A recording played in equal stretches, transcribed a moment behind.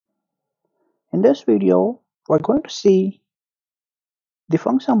In this video, we're going to see the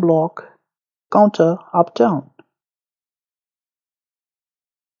function block counter up down.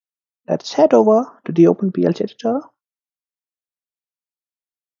 Let's head over to the OpenPLC editor.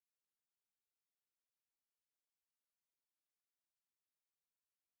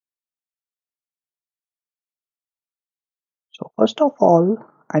 So first of all,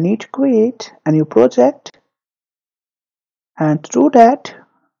 I need to create a new project, and to do that,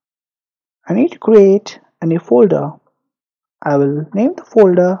 I need to create a new folder. I will name the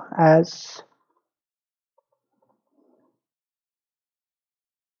folder as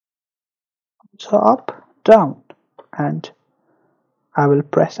up down, and I will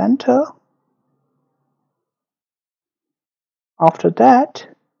press enter. After that,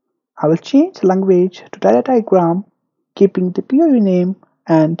 I will change the language to data diagram, keeping the POU name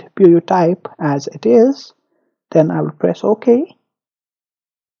and POU type as it is. Then I will press OK.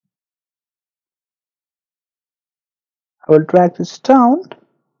 I will drag this down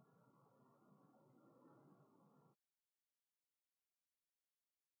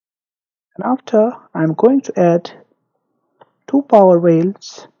and after I'm going to add two power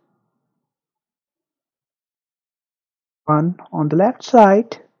rails, one on the left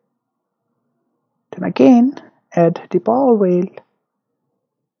side, then again add the power rail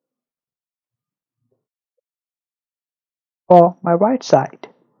for my right side.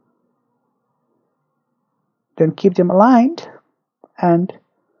 Then keep them aligned and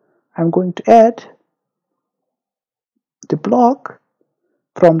I'm going to add the block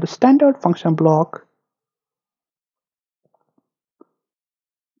from the standard function block,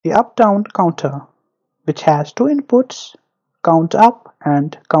 the up-down counter, which has two inputs, count up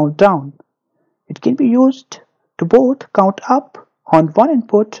and count down. It can be used to both count up on one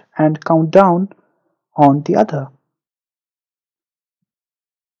input and count down on the other.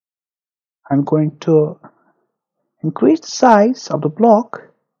 I'm going to increase the size of the block,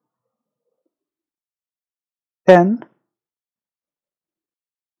 then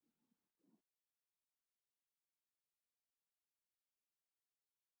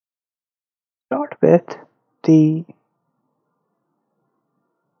start with the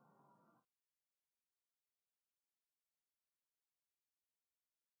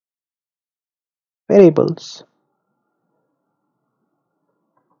variables.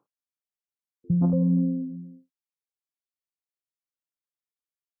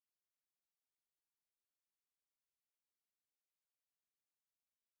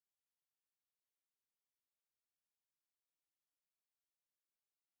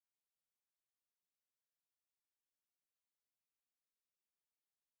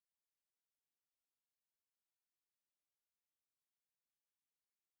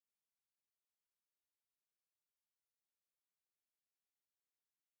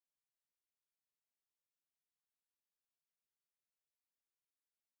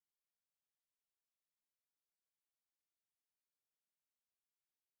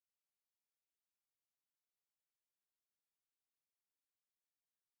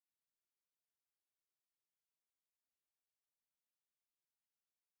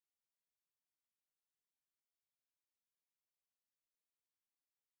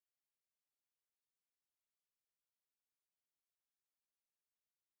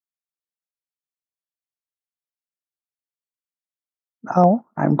 Now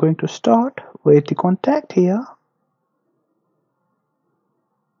I'm going to start with the contact here.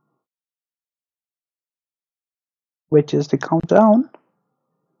 Which is the countdown.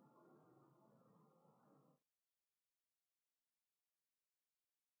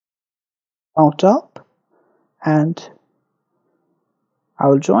 Count up, and I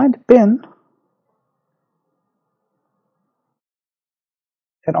will join the pin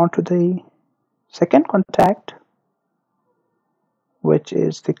and onto the second contact, which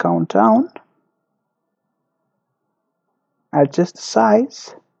is the countdown. Adjust the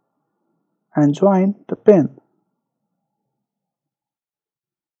size and join the pin.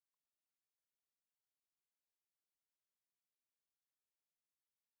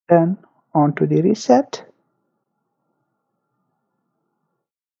 Then onto the reset.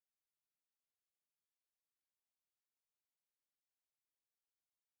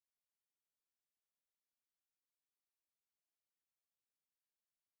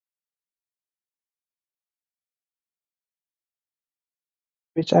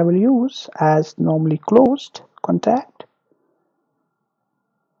 Which I will use as normally closed contact.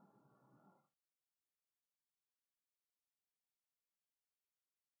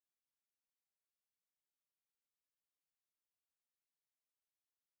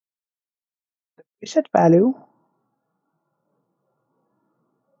 Reset value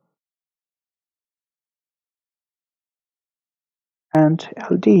and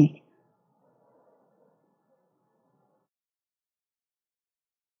LD.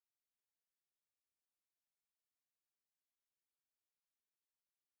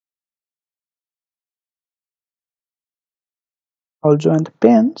 I'll join the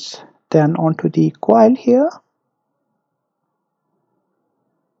pins, then onto the coil here.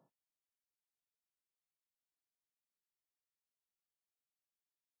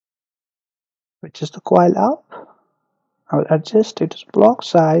 Which is the coil up. I'll adjust its block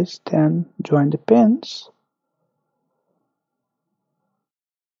size, then join the pins.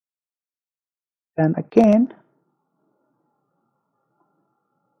 Then again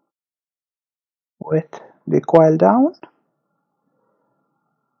with the coil down.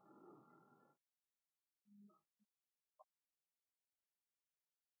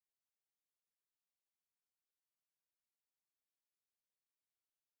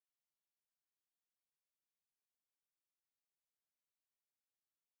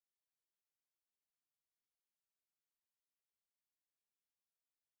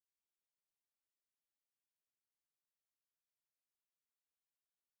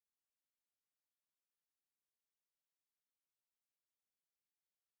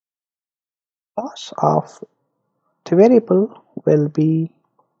 Pass of the variable will be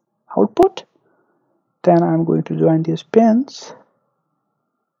output. Then I'm going to join these pins,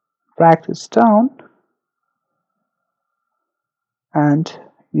 drag this down, and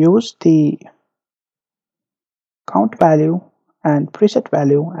use the count value and preset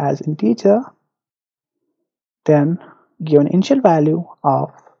value as integer, then give an initial value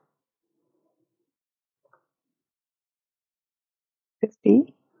of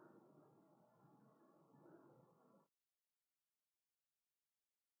 50.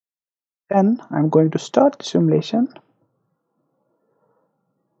 Then I'm going to start the simulation.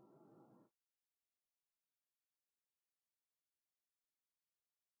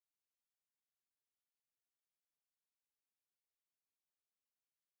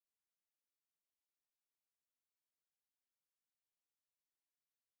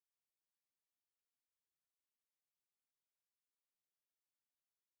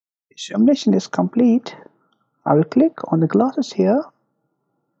 The simulation is complete. I will click on the glasses here,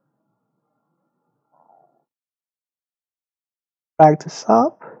 drag this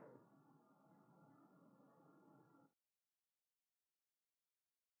up,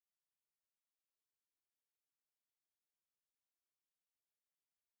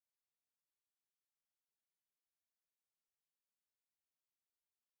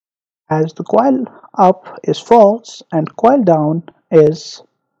 as the coil up is false and coil down is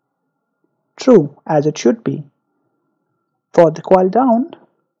true, as it should be. For the coil down,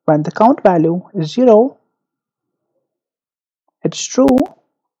 when the count value is 0, it's true.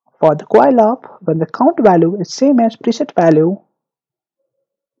 For the coil up, when the count value is same as preset value,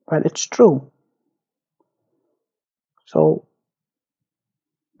 well, it's true. So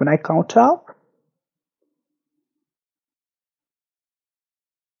when I count up,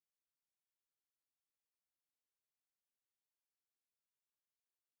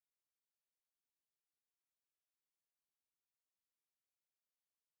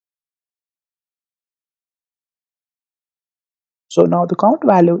 so now the count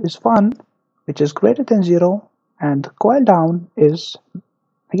value is 1, which is greater than 0, and the coil down is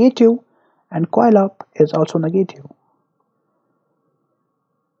negative, and coil up is also negative.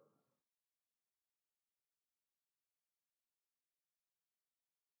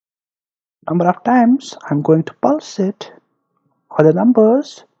 Number of times I'm going to pulse it are the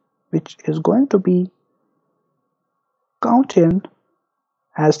numbers which is going to be counted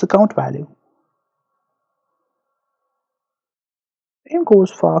as the count value. Same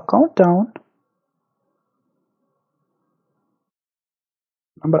goes for countdown.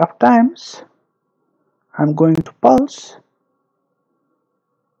 Number of times I'm going to pulse,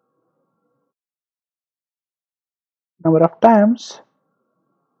 number of times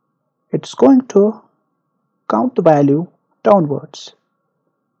it's going to count the value downwards,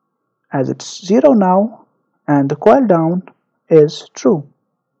 as it's 0 now and the coil down is true.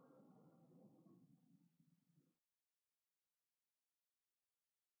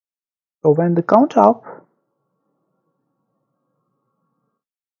 So when the count up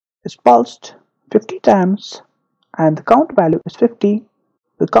is pulsed 50 times and the count value is 50,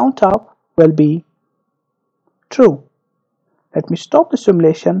 the count up will be true. Let me stop the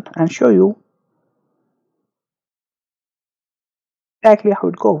simulation and show you exactly how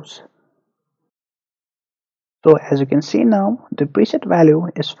it goes. So as you can see now, the preset value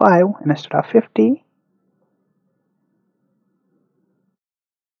is 5 instead of 50.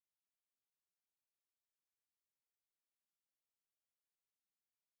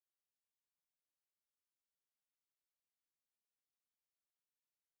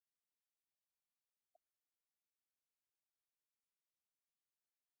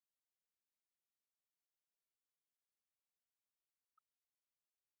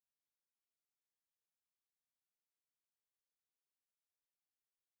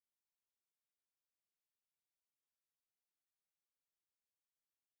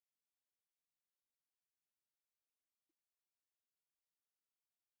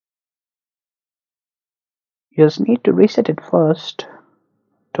 You just need to reset it first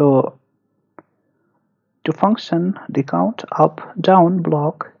to function the count up down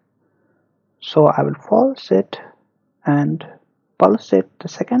block. So I will false it and pulse it the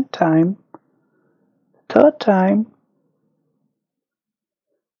second time, third time,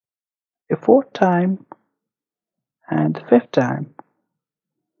 a fourth time, and the fifth time.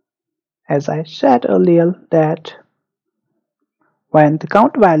 As I said earlier that when the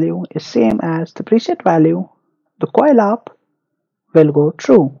count value is same as the preset value, the coil up will go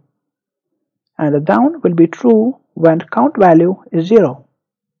true and the down will be true when the count value is 0.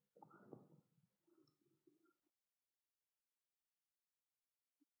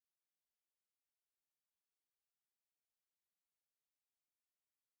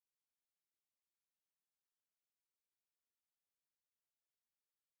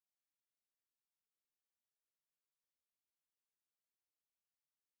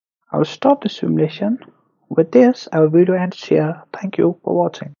 I will stop the simulation. With this, our video ends here. Thank you for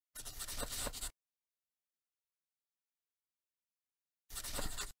watching.